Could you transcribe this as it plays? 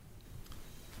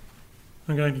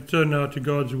I'm going to turn now to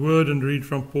God's Word and read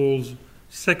from Paul's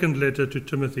second letter to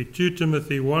Timothy, 2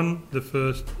 Timothy 1, the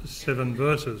first 7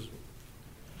 verses.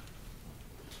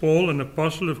 Paul, an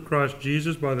apostle of Christ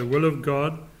Jesus by the will of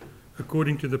God,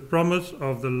 according to the promise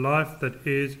of the life that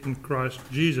is in Christ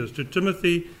Jesus. To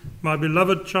Timothy, my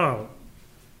beloved child,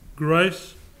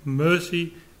 grace,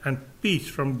 mercy, and peace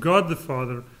from God the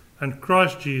Father and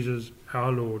Christ Jesus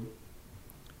our Lord.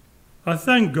 I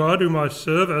thank God, whom I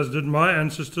serve, as did my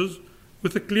ancestors,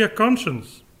 with a clear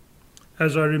conscience,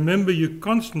 as I remember you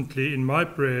constantly in my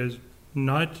prayers,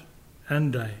 night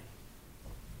and day.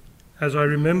 As I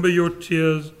remember your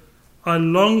tears, I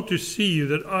long to see you,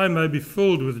 that I may be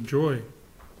filled with joy.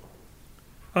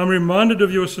 I'm reminded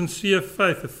of your sincere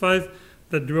faith, a faith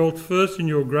that dwelt first in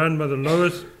your grandmother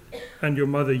Lois and your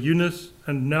mother Eunice,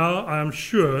 and now, I am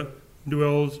sure,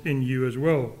 dwells in you as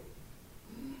well.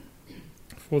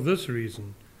 For this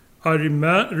reason, I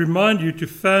remind you to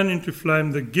fan into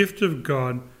flame the gift of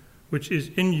God which is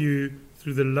in you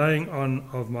through the laying on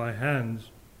of my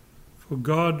hands. For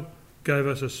God gave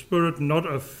us a spirit not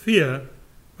of fear,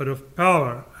 but of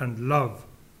power and love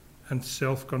and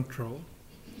self-control.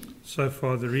 So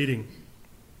far the reading.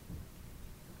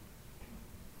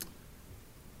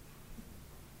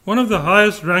 One of the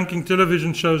highest ranking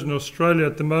television shows in Australia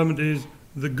at the moment is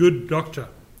The Good Doctor.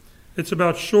 It's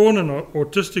about Sean, an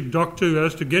autistic doctor who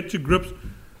has to get to grips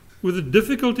with the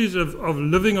difficulties of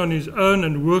living on his own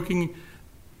and working,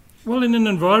 well, in an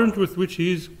environment with which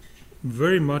he is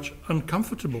very much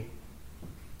uncomfortable.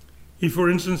 He, for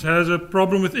instance, has a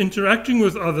problem with interacting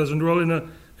with others, and well, in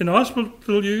a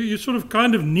hospital, you sort of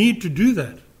kind of need to do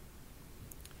that.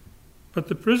 But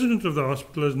the president of the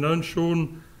hospital has known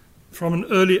Sean from an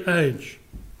early age,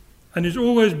 and he's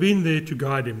always been there to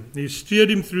guide him. He's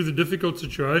steered him through the difficult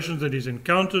situations that he's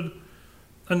encountered,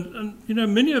 and you know,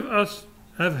 many of us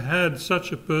have had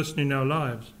such a person in our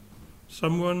lives,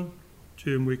 someone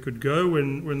to whom we could go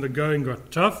when the going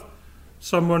got tough,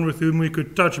 someone with whom we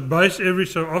could touch base every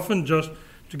so often just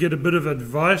to get a bit of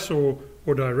advice or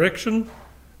direction,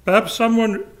 perhaps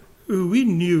someone who we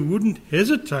knew wouldn't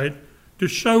hesitate to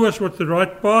show us what the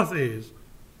right path is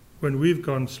when we've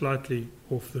gone slightly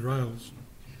off the rails.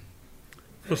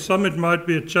 For some it might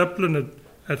be a chaplain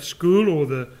at school or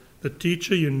the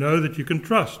teacher you know that you can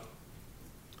trust.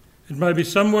 It may be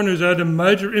someone who's had a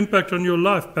major impact on your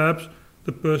life, perhaps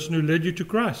the person who led you to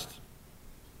Christ.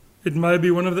 It may be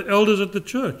one of the elders at the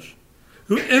church.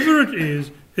 Whoever it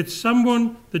is, it's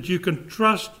someone that you can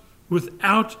trust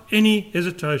without any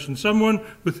hesitation, someone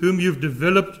with whom you've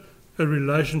developed a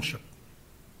relationship.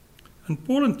 And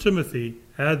Paul and Timothy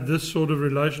had this sort of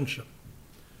relationship.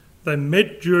 They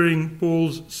met during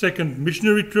Paul's second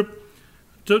missionary trip.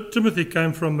 Timothy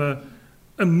came from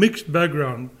a mixed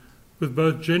background with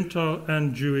both Gentile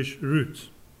and Jewish roots.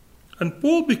 And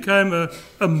Paul became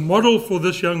a model for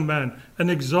this young man,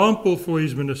 an example for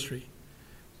his ministry.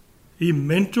 He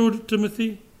mentored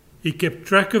Timothy, he kept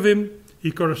track of him,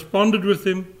 he corresponded with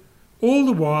him, all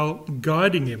the while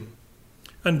guiding him.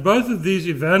 And both of these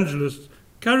evangelists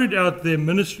carried out their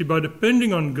ministry by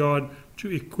depending on God to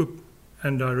equip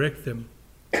and direct them.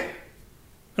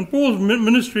 And Paul's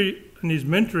ministry and his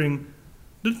mentoring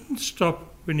didn't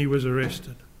stop when he was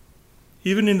arrested.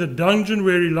 Even in the dungeon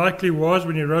where he likely was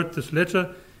when he wrote this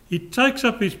letter, he takes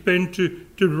up his pen to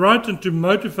write and to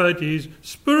motivate his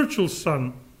spiritual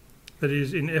son that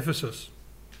is in Ephesus.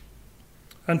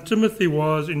 And Timothy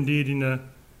was indeed in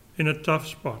a tough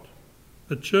spot.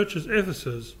 The church at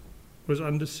Ephesus was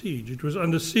under siege. It was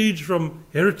under siege from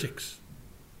heretics.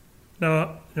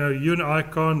 Now, you and I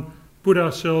can't put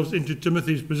ourselves into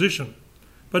Timothy's position.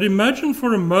 But imagine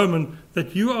for a moment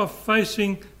that you are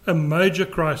facing a major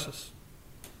crisis.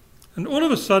 And all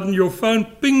of a sudden your phone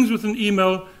pings with an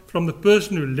email from the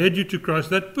person who led you to Christ,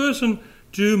 that person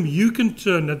to whom you can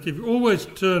turn, that you've always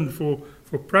turned for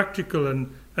practical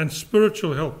and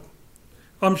spiritual help.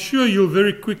 I'm sure you'll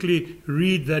very quickly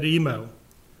read that email.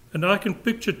 And I can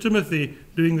picture Timothy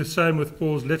doing the same with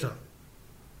Paul's letter.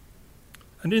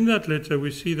 And in that letter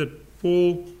we see that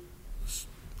Paul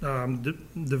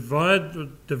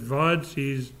divides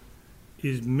his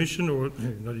mission, or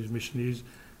not his mission,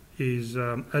 his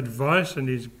advice and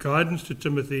his guidance to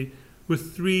Timothy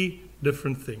with three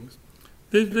different things.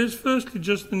 There's firstly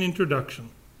just an introduction.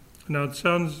 Now it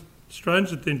sounds strange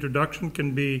that the introduction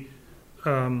can be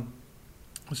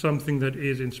something that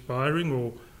is inspiring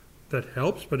or that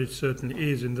helps, but it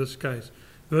certainly is in this case.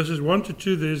 Verses 1 to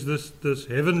 2, there's this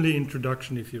heavenly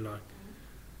introduction, if you like.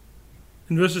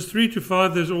 In verses 3 to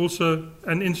 5, there's also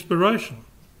an inspiration.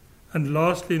 And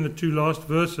lastly, in the two last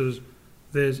verses,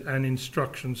 there's an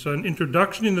instruction. So an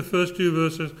introduction in the first two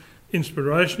verses,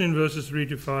 inspiration in verses 3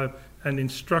 to 5, and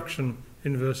instruction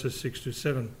in verses 6 to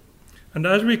 7. And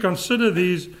as we consider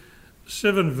these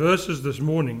 7 verses this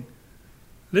morning,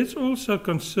 let's also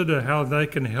consider how they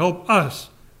can help us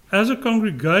as a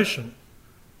congregation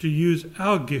to use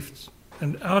our gifts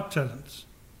and our talents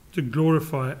to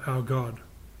glorify our God.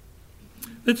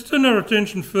 Let's turn our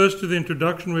attention first to the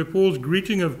introduction, where Paul's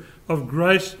greeting of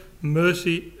grace,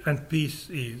 mercy, and peace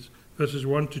is, verses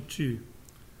 1 to 2.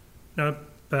 Now,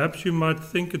 perhaps you might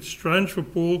think it's strange for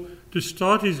Paul to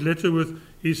start his letter to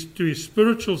his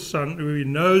spiritual son, who he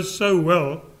knows so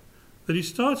well, that he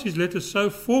starts his letter so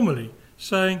formally,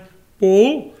 saying,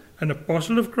 Paul, an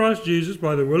apostle of Christ Jesus,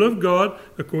 by the will of God,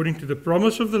 according to the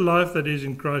promise of the life that is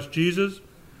in Christ Jesus,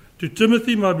 to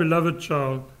Timothy, my beloved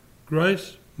child,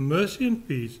 grace, mercy, and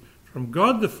peace from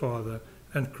God the Father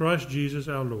and Christ Jesus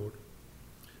our Lord.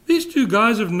 These two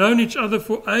guys have known each other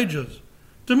for ages.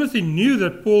 Timothy knew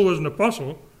that Paul was an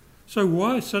apostle, so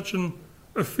why such an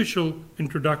official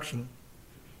introduction?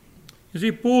 You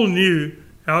see, Paul knew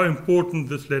how important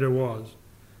this letter was.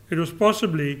 It was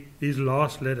possibly his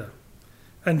last letter.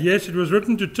 And yes, it was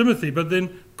written to Timothy, but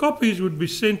then copies would be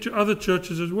sent to other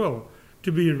churches as well,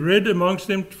 to be read amongst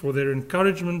them for their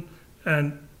encouragement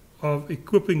and of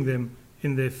equipping them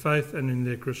in their faith and in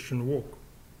their Christian walk.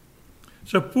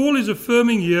 So Paul is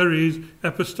affirming here his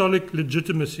apostolic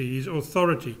legitimacy, his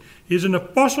authority. He is an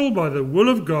apostle by the will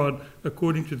of God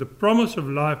according to the promise of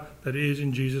life that is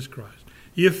in Jesus Christ.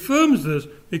 He affirms this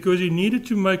because he needed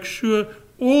to make sure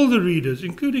all the readers,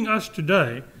 including us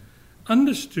today,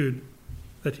 understood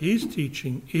that his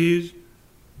teaching is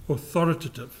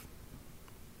authoritative.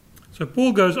 So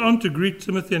Paul goes on to greet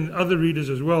Timothy and other readers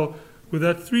as well with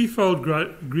that threefold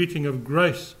greeting of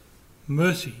grace,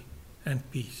 mercy, and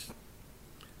peace.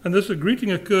 And this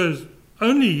greeting occurs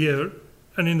only here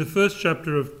and in the first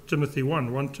chapter of Timothy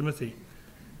 1 Timothy.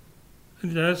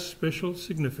 And it has special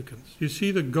significance. You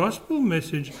see, the gospel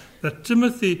message that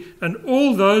Timothy and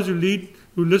all those who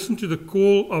listen to the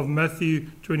call of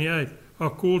Matthew 28 are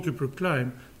called to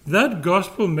proclaim, that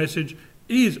gospel message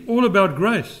is all about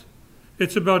grace.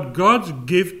 It's about God's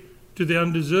gift to the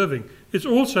undeserving. It's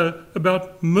also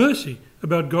about mercy,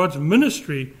 about God's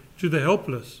ministry to the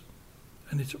helpless.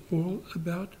 And it's all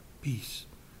about peace,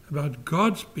 about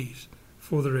God's peace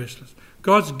for the restless.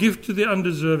 God's gift to the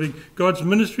undeserving, God's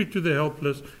ministry to the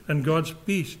helpless, and God's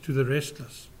peace to the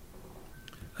restless.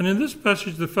 And in this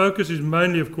passage, the focus is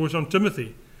mainly, of course, on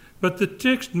Timothy. But the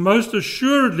text most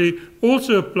assuredly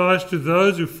also applies to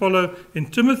those who follow in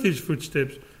Timothy's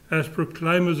footsteps as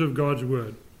proclaimers of God's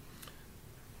word.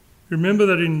 Remember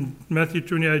that in Matthew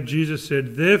 28, Jesus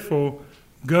said, therefore,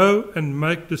 go and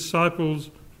make disciples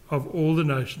of all the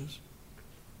nations.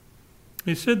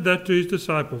 He said that to his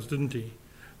disciples, didn't he?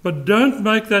 But don't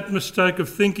make that mistake of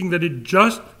thinking that it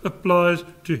just applies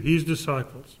to his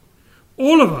disciples.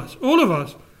 All of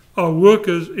us are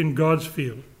workers in God's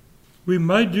field. We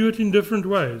may do it in different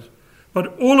ways,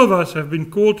 but all of us have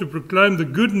been called to proclaim the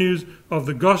good news of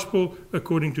the gospel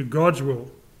according to God's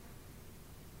will.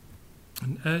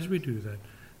 And as we do that,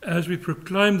 as we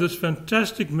proclaim this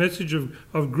fantastic message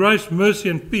of grace, mercy,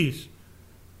 and peace,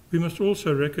 we must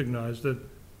also recognize that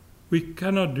we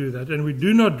cannot do that, and we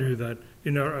do not do that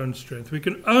in our own strength. We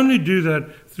can only do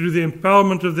that through the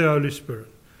empowerment of the Holy Spirit.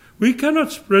 We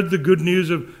cannot spread the good news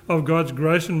of God's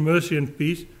grace and mercy and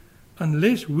peace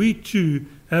unless we too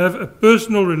have a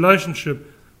personal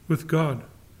relationship with God.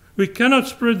 We cannot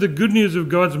spread the good news of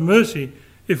God's mercy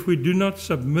if we do not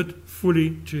submit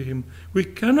fully to Him. We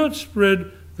cannot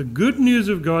spread the good news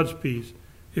of God's peace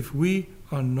if we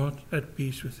are not at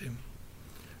peace with Him.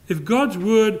 If God's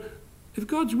word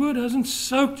hasn't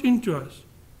soaked into us,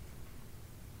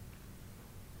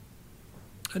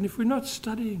 and if we're not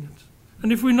studying it,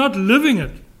 and if we're not living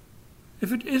it,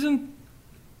 if it isn't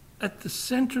at the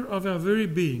center of our very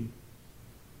being,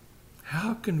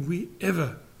 how can we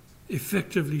ever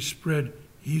effectively spread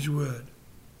His word?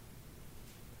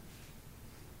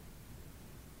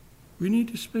 We need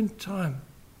to spend time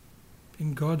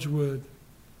in God's word.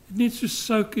 It needs to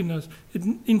soak into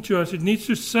us. It needs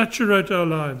to saturate our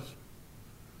lives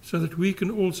so that we can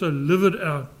also live it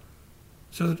out,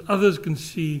 so that others can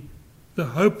see the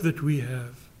hope that we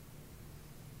have,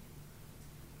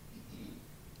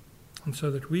 and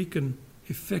so that we can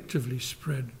effectively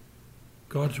spread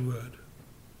God's word.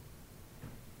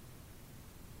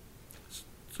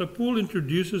 So Paul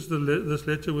introduces this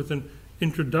letter with an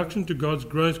introduction to God's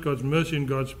grace, God's mercy, and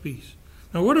God's peace.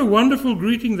 Now, what a wonderful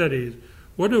greeting that is.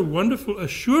 What a wonderful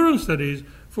assurance that is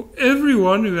for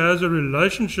everyone who has a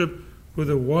relationship with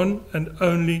the one and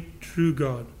only true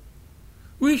God.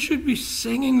 We should be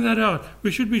singing that out.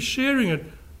 We should be sharing it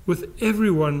with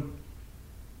everyone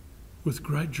with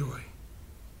great joy.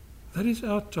 That is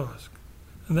our task.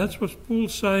 And that's what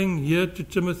Paul's saying here to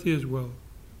Timothy as well.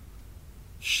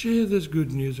 Share this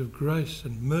good news of grace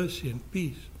and mercy and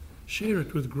peace. Share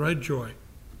it with great joy.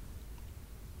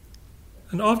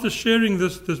 And after sharing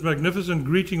this magnificent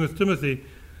greeting with Timothy,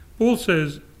 Paul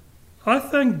says, I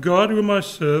thank God whom I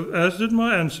serve, as did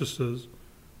my ancestors,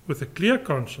 with a clear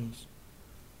conscience,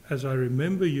 as I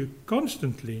remember you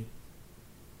constantly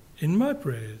in my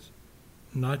prayers,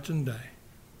 night and day.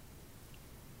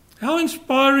 How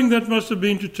inspiring that must have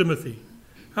been to Timothy.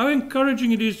 How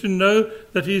encouraging it is to know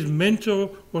that his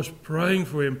mentor was praying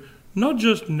for him, not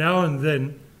just now and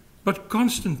then, but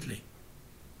constantly.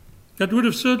 That would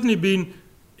have certainly been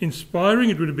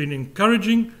inspiring, it would have been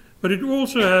encouraging, but it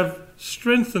also have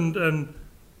strengthened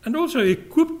and also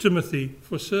equipped Timothy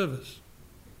for service.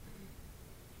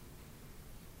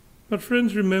 But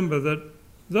friends, remember that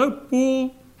though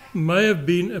Paul may have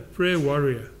been a prayer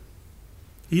warrior,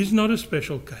 he's not a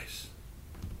special case.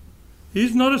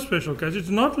 He's not a special case. It's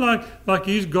not like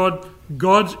he's got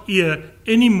God's ear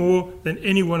any more than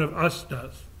any one of us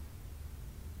does.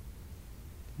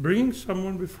 Bringing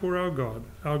someone before our God,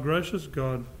 our gracious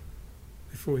God,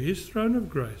 before his throne of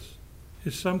grace,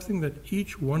 is something that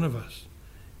each one of us,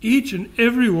 each and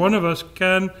every one of us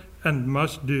can and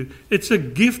must do. It's a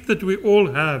gift that we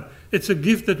all have. It's a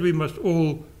gift that we must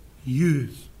all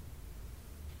use.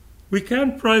 We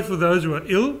can pray for those who are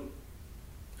ill,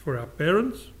 for our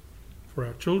parents, for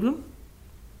our children,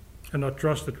 and I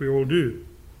trust that we all do.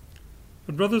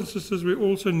 But brothers and sisters, we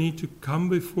also need to come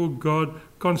before God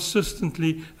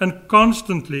consistently and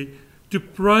constantly to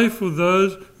pray for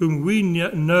those whom we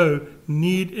know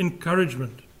need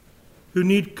encouragement, who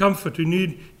need comfort, who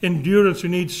need endurance, who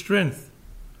need strength.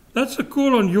 That's a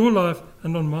call on your life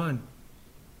and on mine.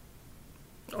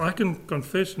 I can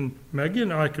confess, and Maggie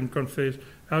and I can confess,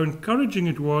 how encouraging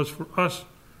it was for us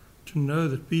to know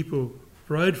that people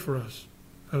prayed for us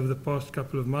over the past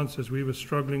couple of months as we were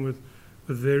struggling with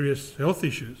various health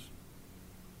issues.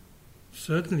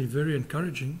 Certainly very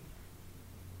encouraging,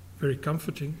 very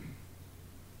comforting.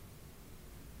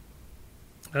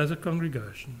 As a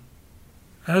congregation,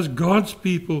 as God's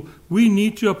people, we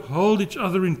need to uphold each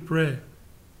other in prayer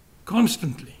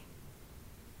constantly.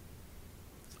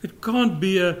 It can't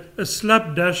be a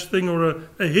slapdash thing or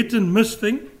a hit and miss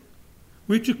thing.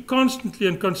 We're to constantly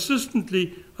and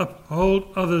consistently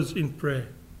uphold others in prayer.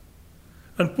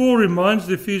 And Paul reminds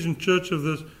the Ephesian church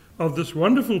of this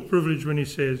wonderful privilege when he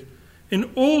says,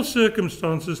 in all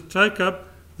circumstances take up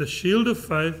the shield of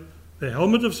faith, the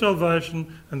helmet of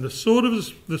salvation, and the sword of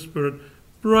the Spirit,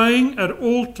 praying at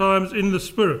all times in the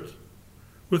Spirit,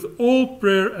 with all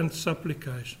prayer and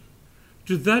supplication.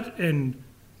 To that end,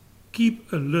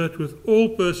 keep alert with all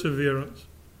perseverance,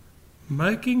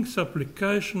 making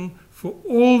supplication for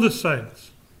all the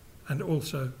saints, and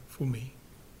also for me.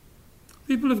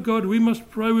 People of God, we must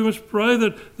pray. We must pray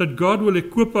that God will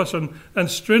equip us and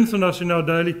strengthen us in our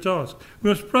daily tasks. We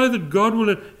must pray that God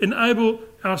will enable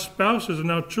our spouses and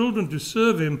our children to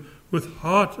serve Him with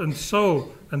heart and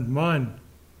soul and mind,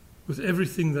 with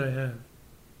everything they have.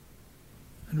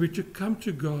 And we're to come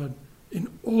to God in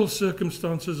all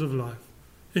circumstances of life,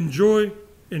 in joy,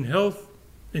 in health,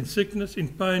 in sickness, in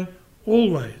pain,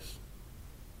 always.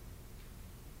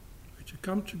 We're to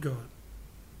come to God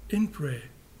in prayer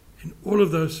in all of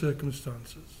those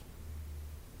circumstances.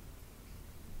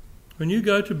 When you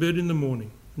go to bed in the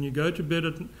morning, when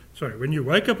you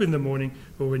wake up in the morning,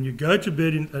 or when you go to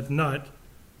bed at night,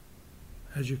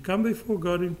 as you come before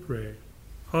God in prayer,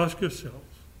 ask yourselves,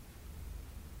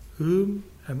 whom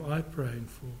am I praying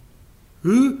for?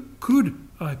 Who could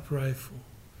I pray for?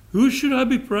 Who should I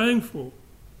be praying for?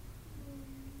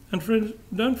 And friends,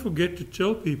 don't forget to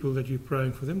tell people that you're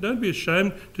praying for them. Don't be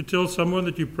ashamed to tell someone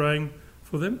that you're praying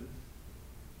for them.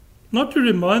 Not to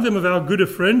remind them of how good a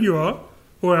friend you are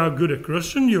or how good a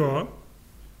Christian you are,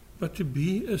 but to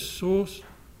be a source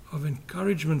of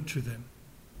encouragement to them.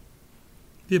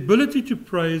 The ability to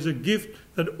pray is a gift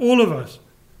that all of us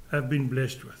have been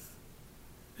blessed with.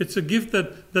 It's a gift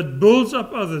that builds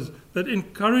up others, that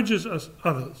encourages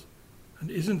others. And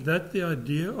isn't that the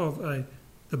idea of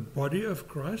the body of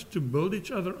Christ, to build each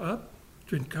other up,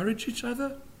 to encourage each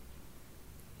other?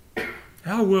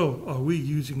 How well are we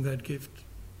using that gift?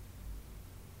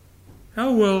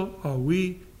 How well are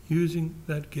we using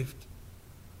that gift?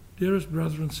 Dearest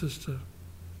brother and sister,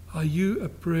 are you a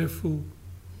prayerful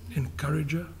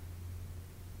encourager?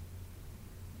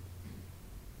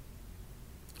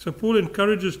 So Paul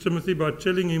encourages Timothy by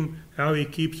telling him how he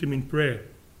keeps him in prayer.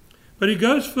 But he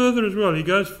goes further as well. He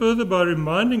goes further by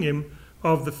reminding him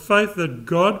of the faith that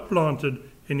God planted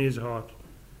in his heart.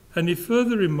 And he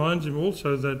further reminds him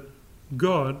also that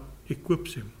God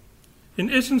equips him. In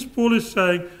essence, Paul is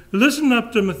saying, listen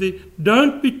up, Timothy,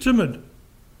 don't be timid.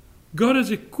 God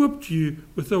has equipped you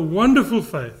with a wonderful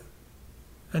faith,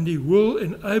 and he will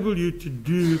enable you to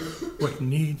do what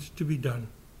needs to be done.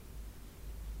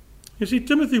 You see,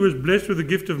 Timothy was blessed with the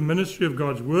gift of ministry of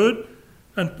God's word,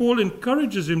 and Paul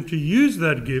encourages him to use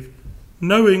that gift,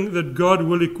 knowing that God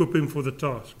will equip him for the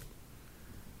task.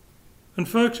 And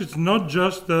folks, it's not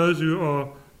just those who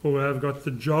are or have got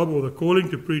the job or the calling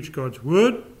to preach God's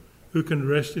word who can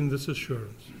rest in this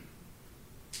assurance.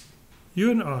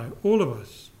 You and I, all of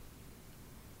us,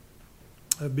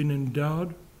 have been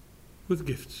endowed with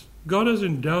gifts. God has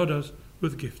endowed us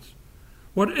with gifts.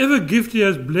 Whatever gift he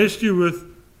has blessed you with,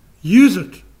 use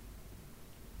it.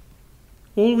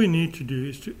 All we need to do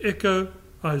is to echo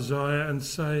Isaiah and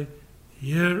say,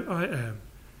 here I am.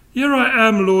 Here I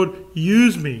am, Lord,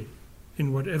 use me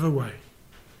in whatever way.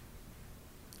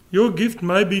 Your gift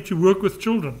may be to work with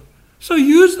children. So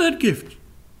use that gift.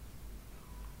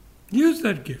 Use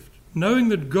that gift, knowing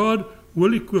that God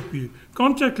will equip you.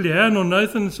 Contact Leanne or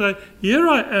Nathan and say, here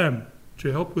I am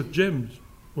to help with GEMS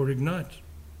or Ignite.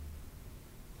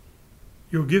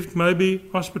 Your gift may be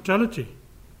hospitality.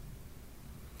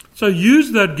 So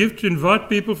use that gift to invite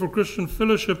people for Christian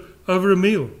fellowship over a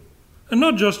meal. And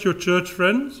not just your church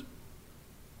friends.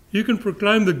 You can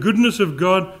proclaim the goodness of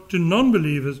God to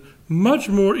non-believers much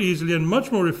more easily and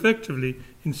much more effectively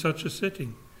in such a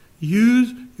setting.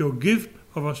 Use your gift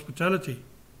of hospitality.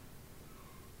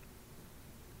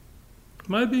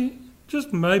 Maybe,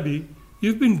 just maybe,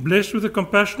 you've been blessed with a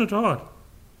compassionate heart.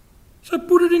 So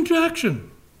put it into action.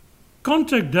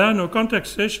 Contact Dan or contact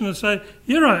Session and say,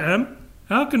 here I am.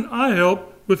 How can I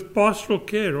help with pastoral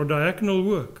care or diaconal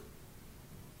work?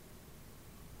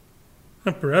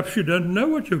 And perhaps you don't know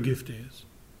what your gift is.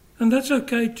 And that's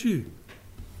okay too.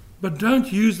 But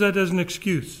don't use that as an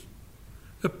excuse.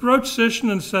 Approach Session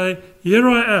and say, here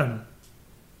I am.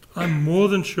 I'm more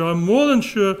than sure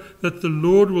that the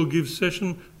Lord will give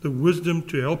Session the wisdom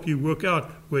to help you work out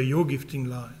where your gifting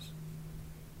lies.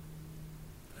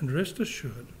 And rest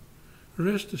assured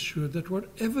that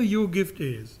whatever your gift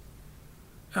is,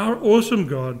 our awesome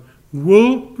God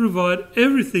will provide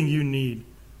everything you need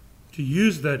to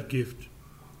use that gift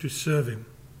to serve him.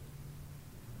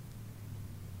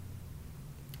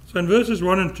 So in verses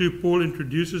 1 and 2, Paul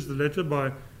introduces the letter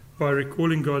by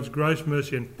recalling God's grace,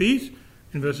 mercy and peace.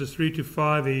 In verses 3 to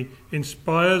 5, he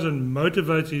inspires and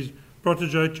motivates his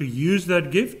protege to use that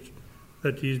gift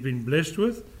that he's been blessed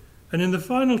with. And in the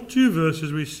final 2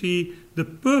 verses, we see the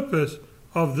purpose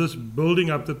of this building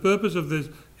up, the purpose of this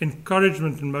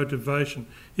encouragement and motivation.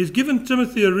 He's given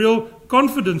Timothy a real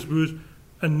confidence boost,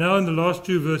 and now in the last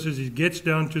 2 verses, he gets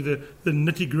down to the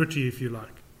nitty-gritty, if you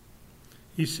like.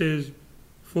 He says,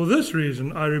 for this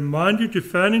reason, I remind you to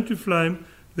fan into flame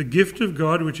the gift of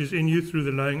God which is in you through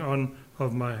the laying on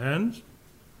of my hands.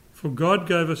 For God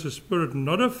gave us a spirit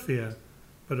not of fear,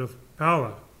 but of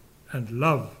power and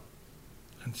love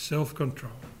and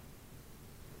self-control.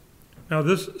 Now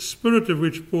this spirit of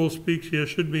which Paul speaks here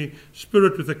should be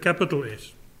spirit with a capital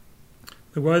S.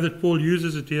 The way that Paul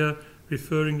uses it here,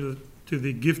 referring to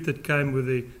the gift that came with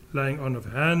the laying on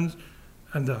of hands,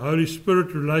 and the Holy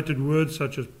Spirit-related words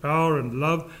such as power and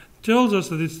love, tells us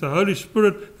that it's the Holy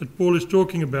Spirit that Paul is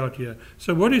talking about here.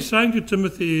 So what he's saying to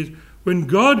Timothy is, when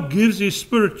God gives his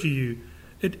Spirit to you,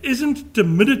 it isn't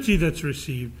timidity that's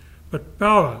received, but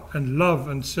power and love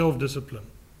and self-discipline.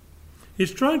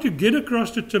 He's trying to get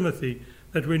across to Timothy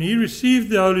that when he received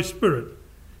the Holy Spirit,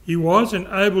 he was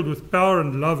enabled with power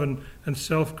and love and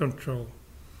self-control.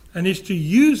 And he's to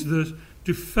use this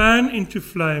to fan into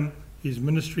flame his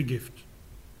ministry gift.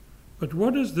 But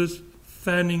what does this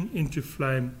fanning into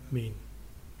flame mean?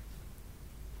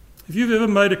 If you've ever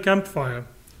made a campfire,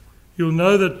 you'll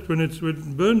know that when it's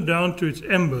burned down to its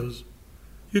embers,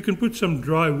 you can put some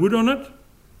dry wood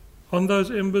on those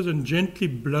embers, and gently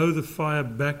blow the fire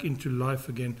back into life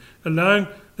again, allowing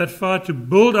that fire to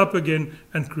build up again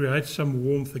and create some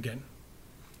warmth again.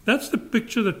 That's the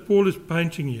picture that Paul is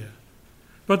painting here.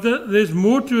 But there's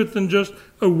more to it than just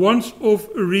a once-off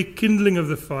rekindling of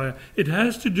the fire. It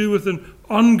has to do with an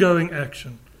ongoing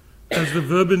action, as the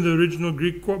verb in the original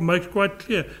Greek makes quite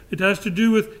clear. It has to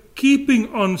do with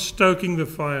keeping on stoking the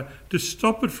fire, to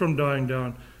stop it from dying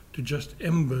down to just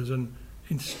embers, and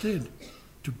instead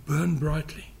to burn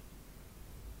brightly.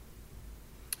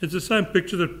 It's the same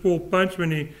picture that Paul paints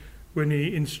when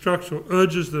he instructs or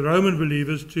urges the Roman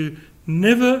believers to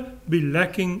never be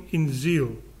lacking in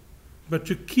zeal, but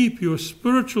to keep your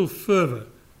spiritual fervor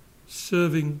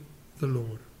serving the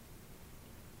Lord.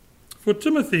 For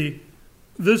Timothy,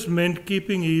 This meant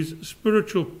keeping his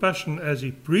spiritual passion as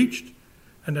he preached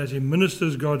and as he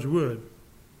ministers God's word.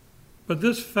 But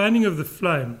this fanning of the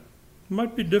flame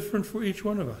might be different for each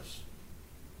one of us.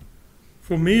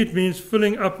 For me, it means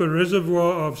filling up a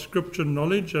reservoir of scripture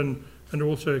knowledge and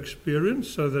also experience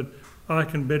so that I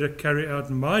can better carry out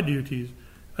my duties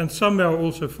and somehow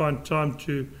also find time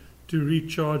to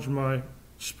recharge my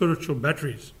spiritual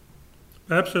batteries.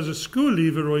 Perhaps as a school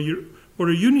leaver or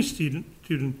a uni student,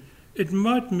 it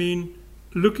might mean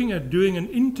looking at doing an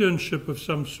internship of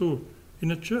some sort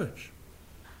in a church.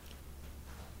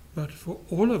 But for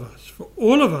all of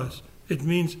us, it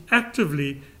means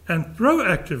actively and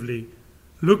proactively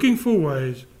looking for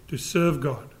ways to serve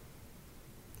God.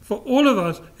 For all of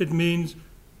us, it means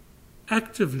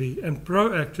actively and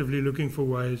proactively looking for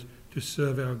ways to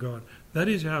serve our God. That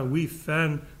is how we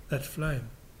fan that flame.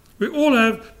 We all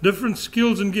have different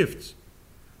skills and gifts,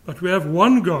 but we have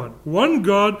one God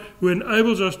who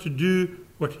enables us to do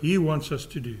what He wants us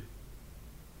to do.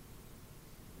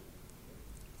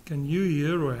 Can you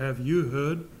hear or have you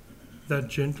heard that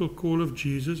gentle call of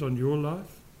Jesus on your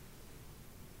life?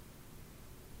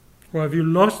 Or have you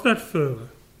lost that fervor,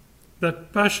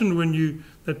 that passion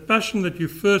that you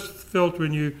first felt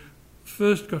when you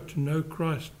first got to know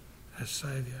Christ as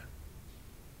Saviour?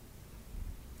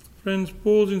 Friends,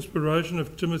 Paul's inspiration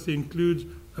of Timothy includes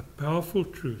a powerful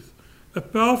truth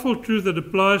that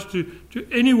applies to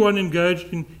anyone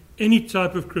engaged in any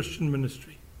type of Christian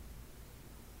ministry.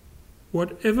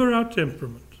 Whatever our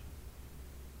temperament,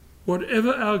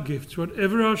 whatever our gifts,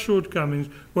 whatever our shortcomings,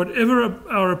 whatever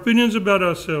our opinions about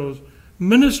ourselves,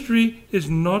 ministry is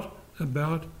not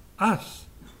about us.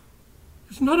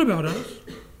 It's not about us.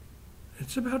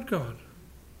 It's about God.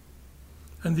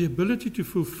 And the ability to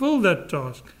fulfill that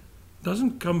task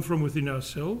doesn't come from within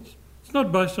ourselves. It's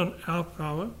not based on our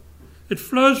power. It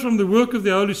flows from the work of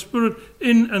the Holy Spirit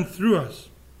in and through us.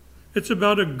 It's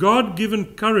about a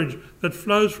God-given courage that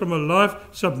flows from a life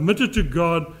submitted to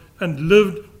God and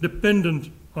lived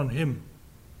dependent on Him.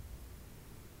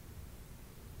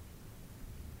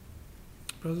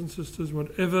 Brothers and sisters,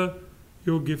 whatever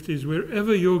your gift is,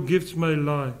 wherever your gifts may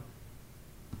lie,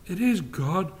 it is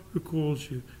God who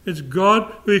calls you. It's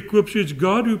God who equips you. It's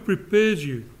God who prepares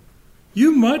you.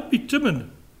 You might be timid,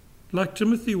 like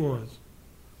Timothy was,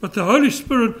 but the Holy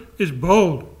Spirit is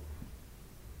bold.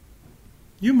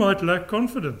 You might lack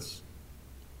confidence,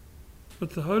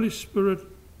 but the Holy Spirit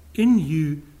in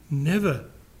you never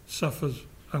suffers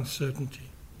uncertainty.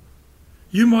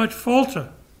 You might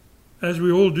falter, as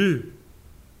we all do,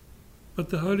 but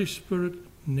the Holy Spirit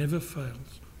never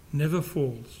fails, never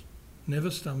falls, never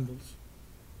stumbles.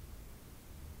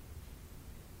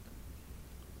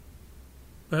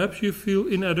 Perhaps you feel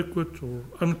inadequate or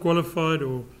unqualified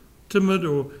or timid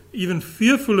or even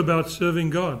fearful about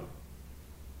serving God.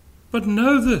 But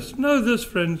know this,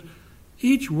 friends,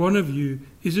 each one of you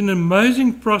is an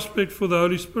amazing prospect for the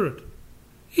Holy Spirit.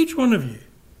 Each one of you,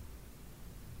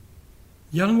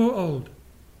 young or old,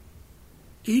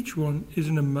 each one is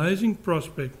an amazing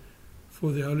prospect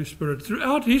for the Holy Spirit.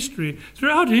 Throughout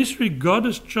history, God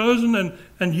has chosen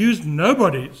and used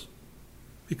nobodies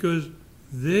because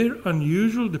their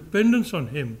unusual dependence on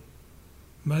Him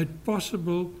made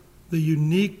possible the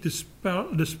unique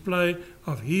display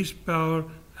of His power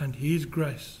and His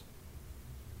grace.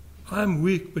 I am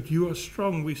weak, but you are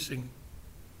strong, we sing.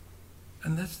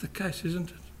 And that's the case,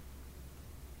 isn't it?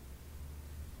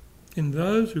 In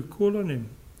those who call on Him,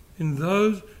 in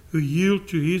those who yield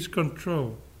to His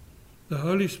control, the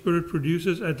Holy Spirit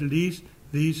produces at least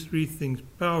these three things.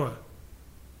 Power,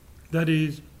 that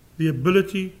is, the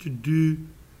ability to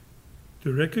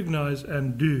recognize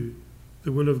and do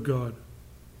the will of God.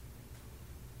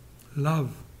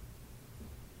 Love,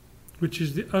 which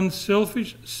is the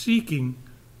unselfish seeking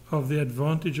of the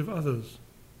advantage of others.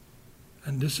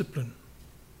 And discipline,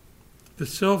 the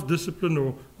self-discipline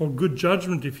or good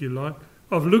judgment, if you like,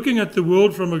 of looking at the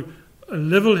world from a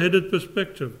level-headed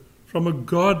perspective, from a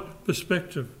God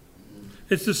perspective.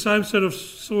 It's the same sort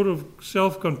of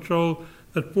self-control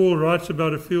that Paul writes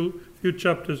about a few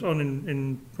chapters on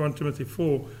in 1 Timothy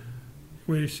 4,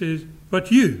 where he says,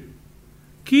 "But you,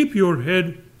 keep your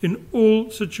head in all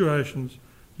situations,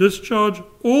 discharge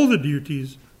all the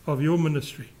duties of your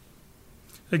ministry."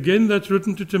 Again, that's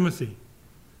written to Timothy,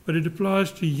 but it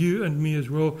applies to you and me as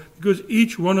well, because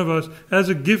each one of us has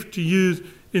a gift to use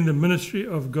in the ministry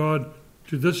of God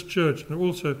to this church and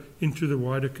also into the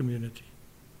wider community.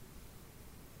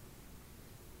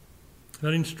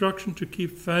 That instruction to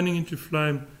keep fanning into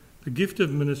flame the gift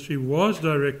of ministry was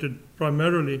directed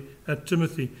primarily at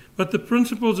Timothy, but the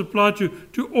principles apply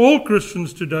to all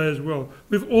Christians today as well.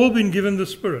 We've all been given the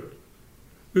Spirit.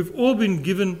 we've all been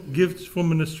given gifts for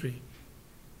ministry.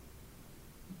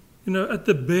 At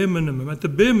the bare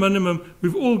minimum,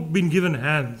 we've all been given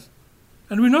hands.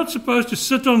 And we're not supposed to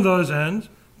sit on those hands,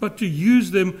 but to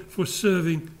use them for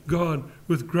serving God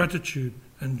with gratitude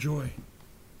and joy.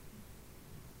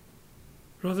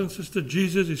 Brother and sister,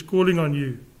 Jesus is calling on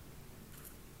you.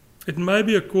 It may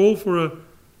be a call for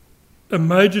a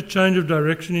major change of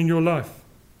direction in your life.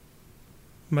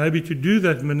 Maybe to do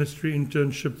that ministry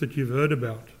internship that you've heard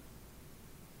about.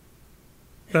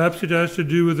 Perhaps it has to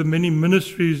do with the many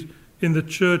ministries in the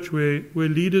church where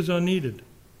leaders are needed.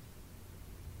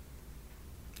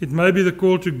 It may be the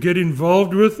call to get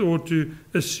involved with or to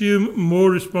assume more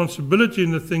responsibility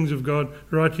in the things of God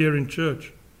right here in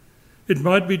church. It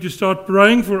might be to start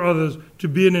praying for others, to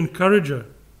be an encourager.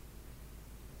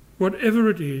 Whatever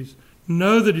it is,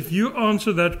 know that if you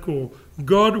answer that call,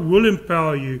 God will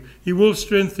empower you, He will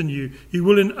strengthen you, He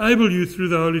will enable you through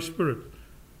the Holy Spirit.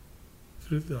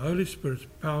 Through the Holy Spirit's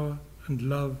power and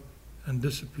love and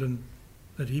discipline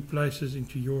that He places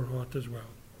into your heart as well.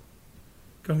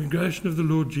 Congregation of the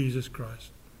Lord Jesus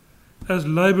Christ, as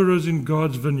labourers in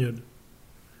God's vineyard,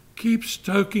 keep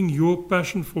stoking your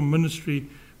passion for ministry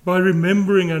by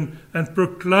remembering and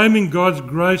proclaiming God's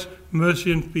grace,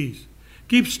 mercy and peace.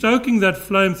 Keep stoking that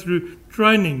flame through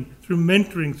training, through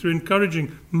mentoring, through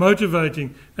encouraging,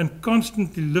 motivating, and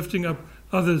constantly lifting up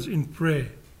others in prayer.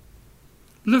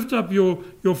 Lift up your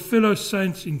fellow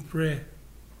saints in prayer.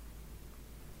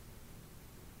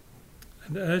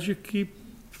 And as you keep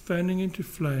fanning into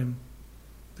flame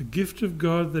the gift of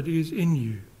God that is in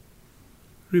you,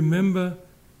 remember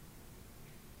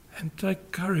and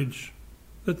take courage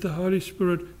that the Holy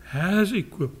Spirit has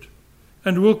equipped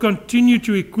and will continue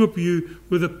to equip you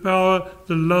with the power,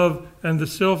 the love, and the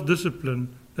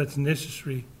self-discipline that's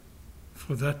necessary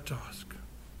for that task.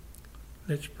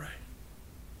 Let's pray.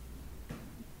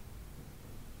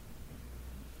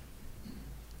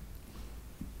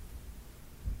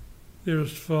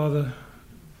 Dearest Father,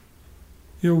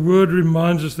 your word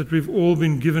reminds us that we've all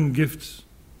been given gifts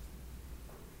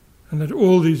and that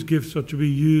all these gifts are to be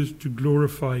used to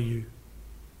glorify you.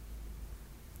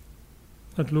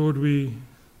 That, Lord, we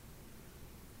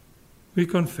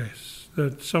confess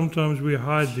that sometimes we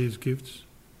hide these gifts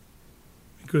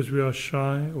because we are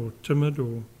shy or timid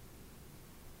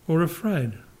or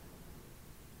afraid.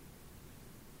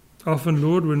 Often,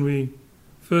 Lord, when we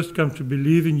first come to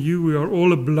believe in you, we are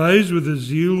all ablaze with a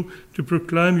zeal to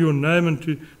proclaim your name and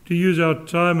to use our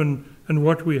time and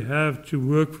what we have to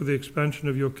work for the expansion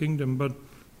of your kingdom. But,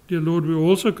 dear Lord, we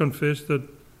also confess that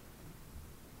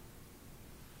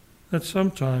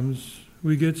sometimes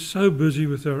we get so busy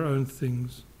with our own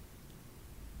things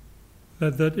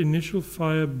that initial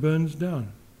fire burns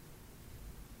down.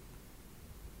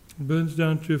 It burns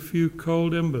down to a few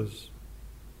cold embers.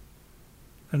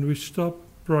 And we stop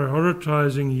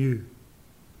prioritizing you.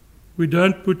 We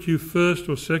don't put you first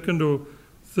or second or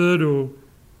third or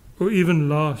even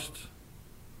last.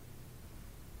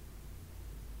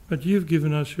 But you've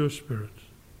given us your Spirit.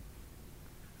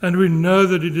 And we know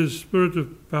that it is a spirit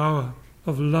of power,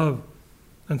 of love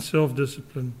and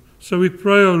self-discipline. So we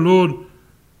pray, O Lord,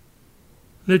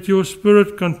 let your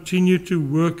Spirit continue to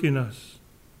work in us.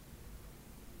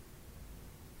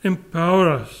 Empower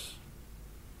us.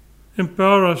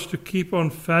 Empower us to keep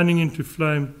on fanning into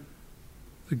flame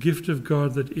the gift of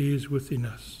God that is within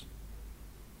us.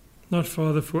 Not,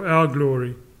 Father, for our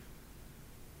glory,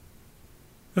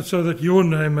 but so that your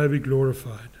name may be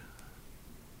glorified.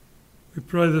 We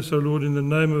pray this, O Lord, in the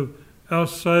name of our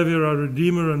Saviour, our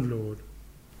Redeemer and Lord.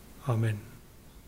 Amen.